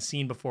probably hadn't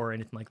seen before or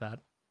anything like that?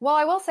 Well,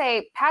 I will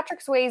say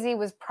Patrick Swayze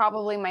was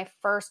probably my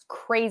first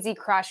crazy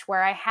crush,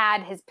 where I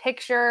had his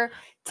picture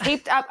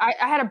taped up. I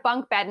had a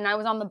bunk bed and I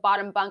was on the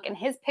bottom bunk, and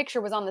his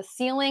picture was on the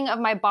ceiling of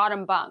my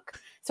bottom bunk.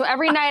 So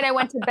every night I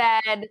went to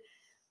bed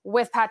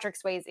with Patrick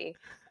Swayze.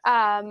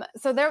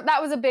 So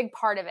that was a big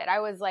part of it.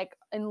 I was like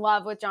in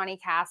love with Johnny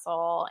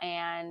Castle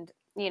and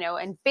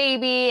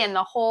Baby and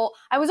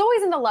I was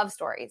always into love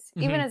stories,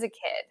 even as a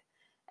kid.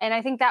 And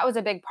I think that was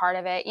a big part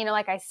of it.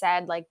 Like I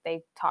said, like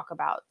they talk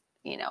about,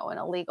 an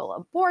illegal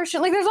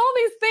abortion. Like there's all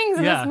these things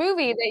in this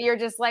movie that you're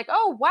just like,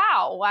 oh,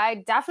 wow, I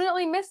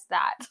definitely missed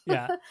that.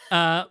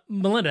 Yeah.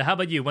 Melinda, how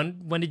about you?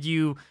 When did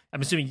you,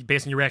 I'm assuming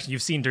based on your reaction,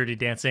 you've seen Dirty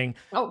Dancing.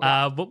 Oh,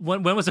 yeah. But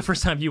when was the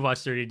first time you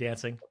watched Dirty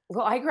Dancing?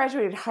 Well, I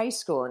graduated high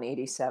school in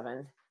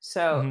 87.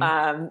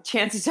 So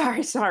chances are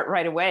I saw it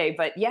right away.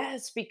 But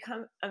yes,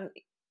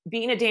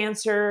 being a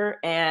dancer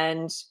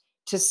and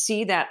to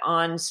see that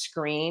on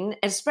screen,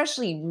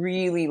 especially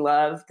really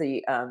love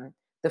the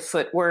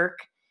footwork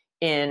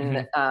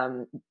in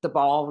the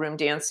ballroom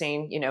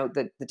dancing,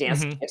 the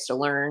dance she gets to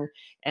learn.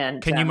 And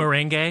can you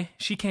merengue?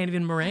 She can't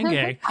even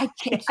merengue. I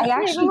can't. I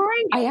actually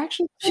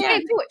she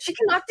can't do it. She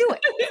cannot do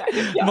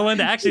it. Yeah.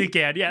 Melinda actually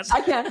can. Yes,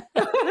 I can.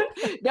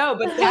 No,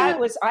 but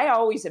I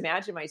always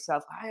imagine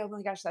myself, oh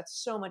my gosh,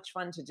 that's so much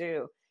fun to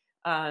do.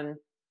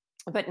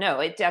 But no,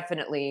 it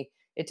definitely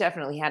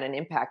had an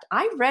impact.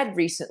 I read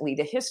recently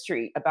the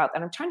history about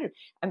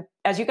that.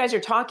 As you guys are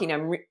talking,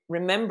 I'm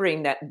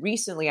remembering that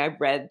recently I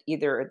read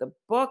either the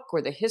book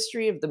or the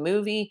history of the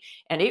movie,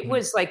 and it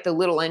was like the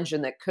little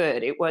engine that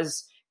could. It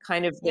was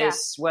kind of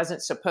this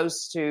wasn't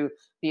supposed to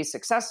be as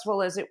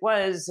successful as it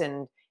was,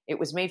 and it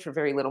was made for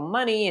very little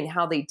money, and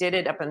how they did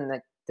it up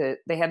in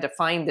they had to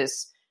find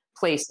this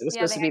place that was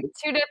supposed to be 2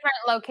 different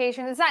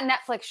locations. It's that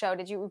Netflix show.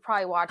 You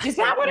probably watch? Is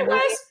that what it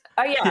was?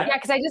 Oh yeah, Yeah,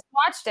 because I just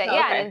watched it. Oh,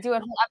 Yeah, okay. and do a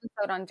whole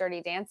episode on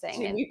Dirty Dancing.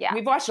 See, And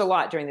we've watched a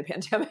lot during the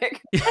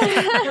pandemic. But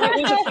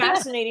it was a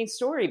fascinating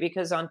story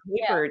because on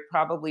paper it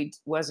probably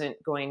wasn't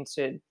going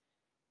to.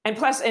 And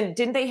plus, and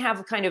didn't they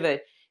have kind of a?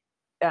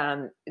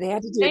 They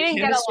had to do They a didn't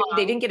get chemistry. along.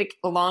 They didn't get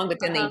along, but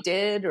then they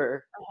did,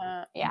 or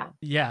Yeah.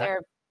 Yeah.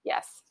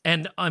 Yes.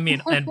 And I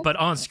mean, but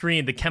on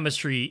screen, the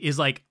chemistry is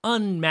like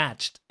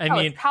unmatched. I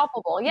mean, it's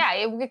palpable. Yeah,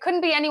 it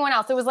couldn't be anyone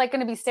else. It was like going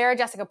to be Sarah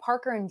Jessica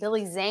Parker and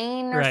Billy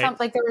Zane or Right. something.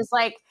 Like there was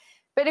like,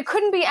 but it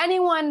couldn't be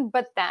anyone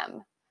but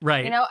them.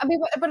 right. You know, I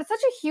mean, but it's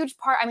such a huge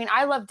part. I mean,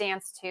 I love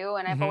dance too,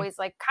 and I've Mhm. always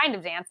like kind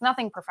of danced,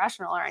 nothing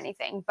professional or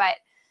anything, but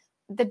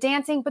the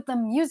dancing, but the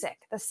music,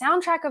 the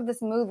soundtrack of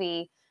this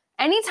movie.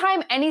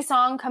 Anytime any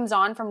song comes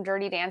on from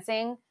Dirty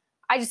Dancing,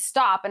 I just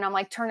stop and I'm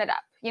like, turn it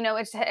up. You know,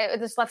 it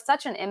just left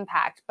such an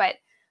impact. But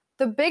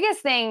the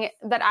biggest thing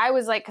that I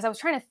was like, because I was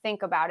trying to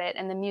think about it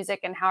and the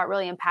music and how it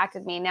really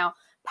impacted me. Now,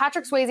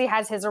 Patrick Swayze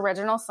has his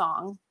original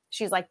song,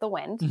 She's Like the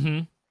Wind.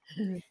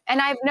 Mm-hmm.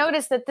 And I've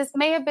noticed that this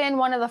may have been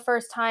one of the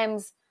first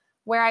times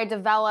where I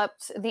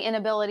developed the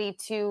inability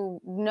to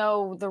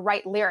know the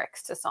right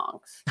lyrics to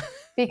songs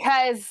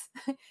because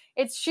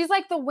it's She's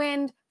Like the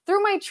Wind.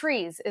 Through My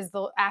Trees is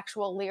the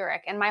actual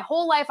lyric. And my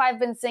whole life I've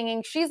been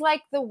singing, She's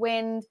Like the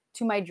Wind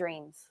to My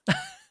Dreams.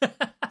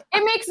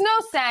 It makes no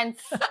sense,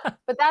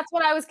 but that's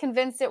what I was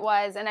convinced it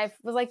was. And I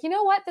was like, you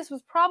know what? This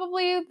was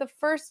probably the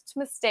first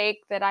mistake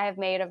that I have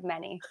made of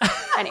many.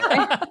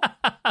 Anyway.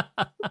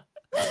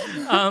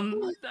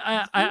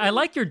 I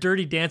like your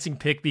Dirty Dancing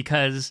pick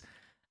because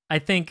I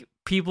think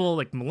people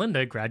like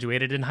Melinda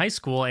graduated in high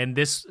school, and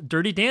this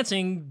Dirty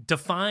Dancing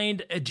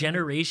defined a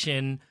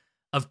generation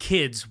of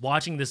kids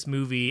watching this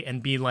movie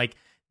and being like,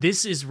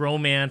 this is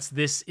romance,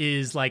 this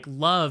is like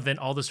love and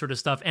all this sort of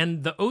stuff.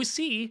 And the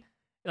OC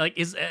like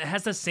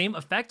has the same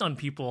effect on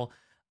people.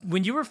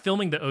 When you were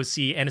filming the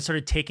OC and it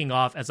started taking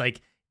off as like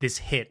this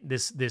hit,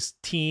 this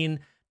teen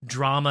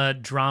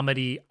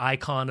dramedy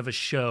icon of a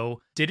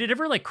show, did it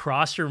ever like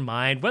cross your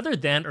mind, whether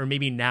then or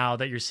maybe now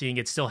that you're seeing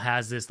it still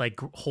has this like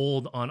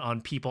hold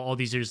on people all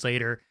these years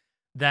later,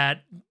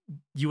 that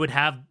you would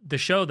have the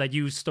show that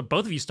you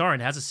both of you star in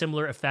has a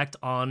similar effect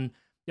on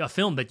a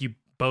film that you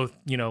both,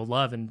 you know,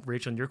 love, and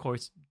Rachel in your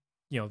course,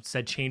 you know,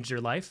 said changed your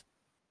life?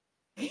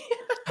 I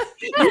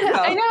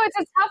know it's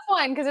a tough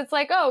one because it's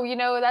like, oh, you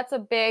know, that's a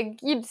big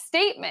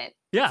statement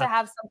to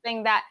have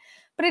something that,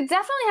 but it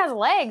definitely has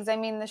legs. I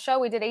mean, the show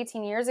we did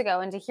 18 years ago,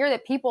 and to hear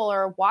that people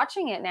are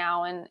watching it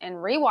now and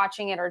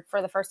rewatching it or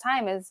for the first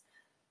time it's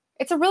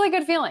a really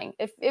good feeling.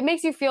 It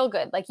makes you feel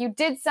good. Like you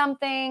did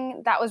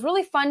something that was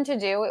really fun to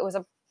do. It was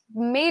a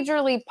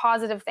majorly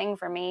positive thing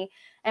for me.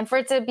 And for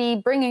it to be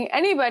bringing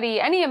anybody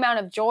any amount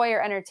of joy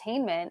or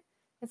entertainment,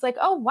 it's like,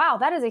 oh, wow,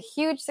 that is a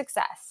huge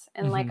success.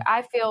 And like,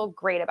 I feel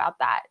great about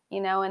that,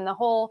 you know, and the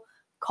whole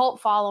cult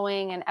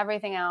following and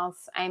everything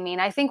else. I mean,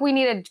 I think we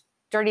need a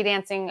Dirty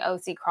Dancing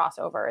OC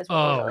crossover is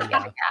what we're really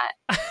getting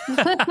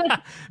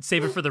at.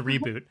 Save it for the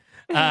reboot.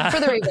 For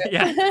the reboot.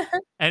 Yeah.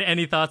 And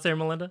any thoughts there,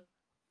 Melinda?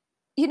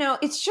 You know,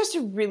 it's just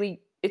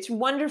it's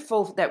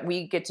wonderful that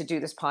we get to do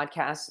this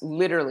podcast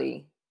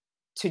literally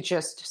to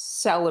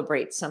just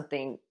celebrate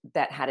something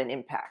that had an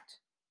impact.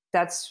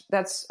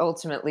 That's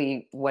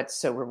ultimately what's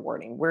so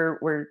rewarding. We're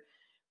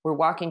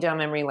walking down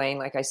memory lane,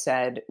 like I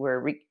said.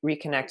 We're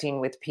reconnecting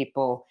with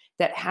people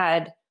that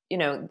had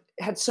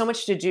so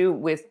much to do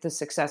with the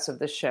success of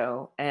the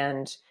show,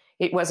 and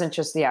it wasn't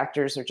just the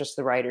actors or just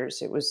the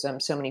writers. It was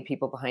so many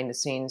people behind the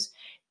scenes,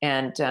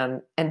 and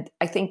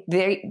I think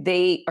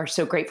they are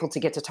so grateful to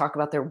get to talk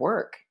about their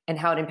work and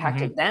how it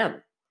impacted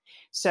them.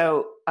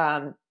 So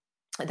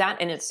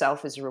that in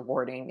itself is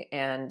rewarding.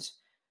 And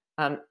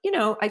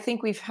I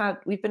think we've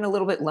been a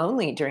little bit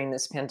lonely during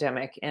this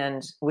pandemic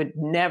and would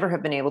never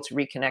have been able to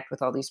reconnect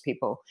with all these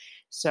people.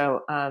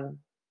 So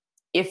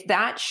if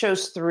that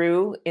shows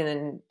through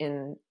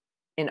in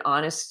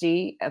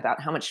honesty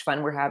about how much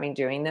fun we're having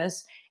doing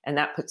this, and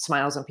that puts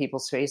smiles on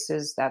people's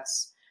faces,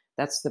 that's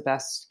the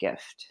best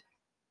gift.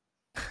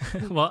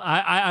 Well,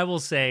 I will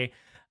say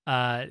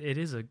it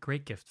is a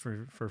great gift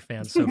for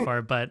fans so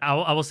far, but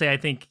I will say I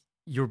think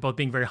you're both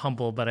being very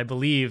humble, but I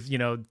believe,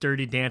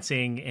 Dirty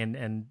Dancing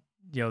and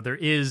there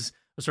is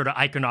a sort of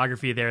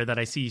iconography there that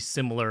I see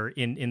similar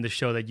in the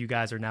show that you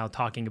guys are now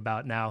talking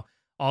about now,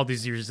 all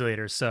these years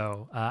later.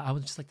 So I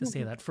would just like to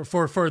say that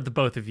for the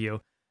both of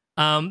you.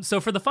 So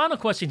for the final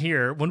question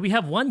here, when we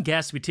have one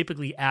guest, we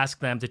typically ask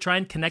them to try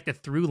and connect a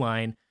through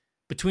line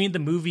between the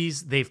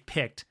movies they've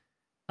picked.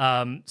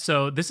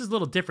 So this is a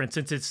little different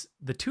since it's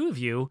the two of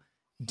you.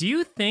 Do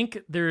you think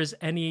there's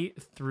any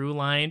through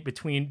line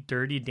between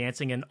Dirty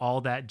Dancing and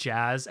All That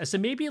Jazz? As to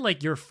maybe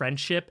like your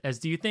friendship,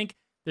 do you think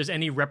there's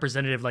any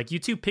representative, like you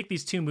two pick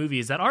these two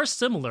movies that are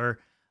similar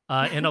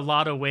in a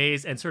lot of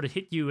ways and sort of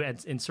hit you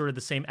in sort of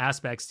the same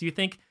aspects? Do you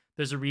think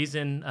there's a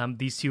reason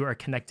these two are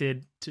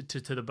connected to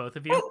the both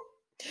of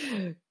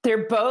you?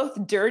 They're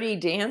both Dirty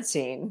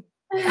Dancing.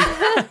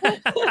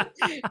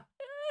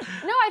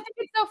 No, I think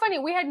it's so funny.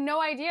 We had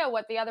no idea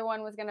what the other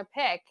one was going to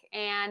pick.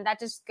 And that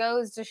just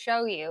goes to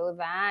show you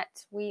that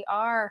we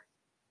are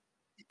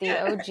the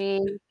OG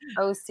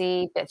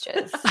OC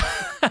bitches.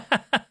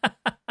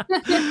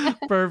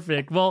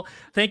 Perfect. Well,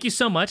 thank you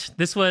so much.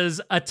 This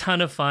was a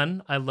ton of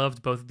fun. I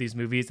loved both of these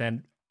movies.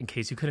 And in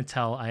case you couldn't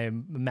tell, I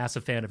am a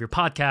massive fan of your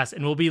podcast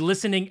and we'll be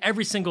listening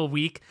every single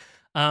week.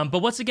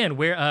 But once again,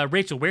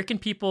 Rachel, where can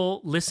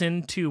people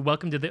listen to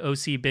Welcome to the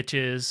OC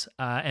Bitches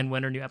and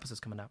when are new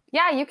episodes coming out?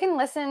 Yeah, you can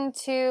listen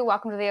to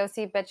Welcome to the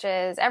OC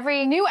Bitches.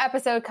 Every new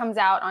episode comes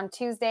out on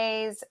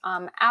Tuesdays,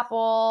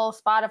 Apple,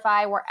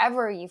 Spotify,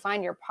 wherever you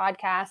find your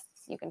podcasts.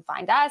 You can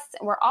find us.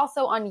 We're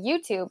also on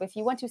YouTube if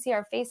you want to see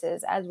our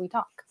faces as we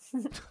talk.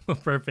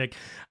 Perfect.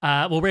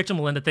 Well, Rachel,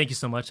 Melinda, thank you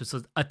so much. This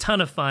was a ton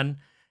of fun.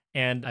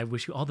 And I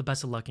wish you all the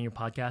best of luck in your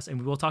podcast. And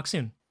we will talk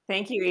soon.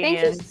 Thank you, Ian.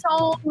 Thank you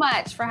so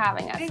much for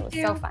having us. It was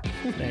so fun.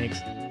 Thanks.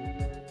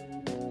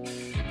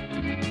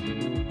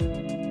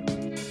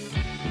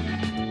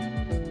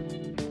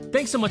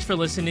 Thanks so much for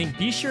listening.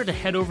 Be sure to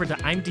head over to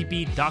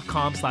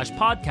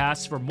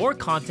imdb.com/podcasts for more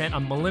content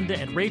on Melinda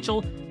and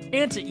Rachel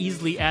and to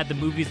easily add the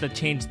movies that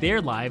changed their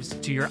lives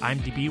to your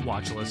IMDb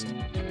watch list.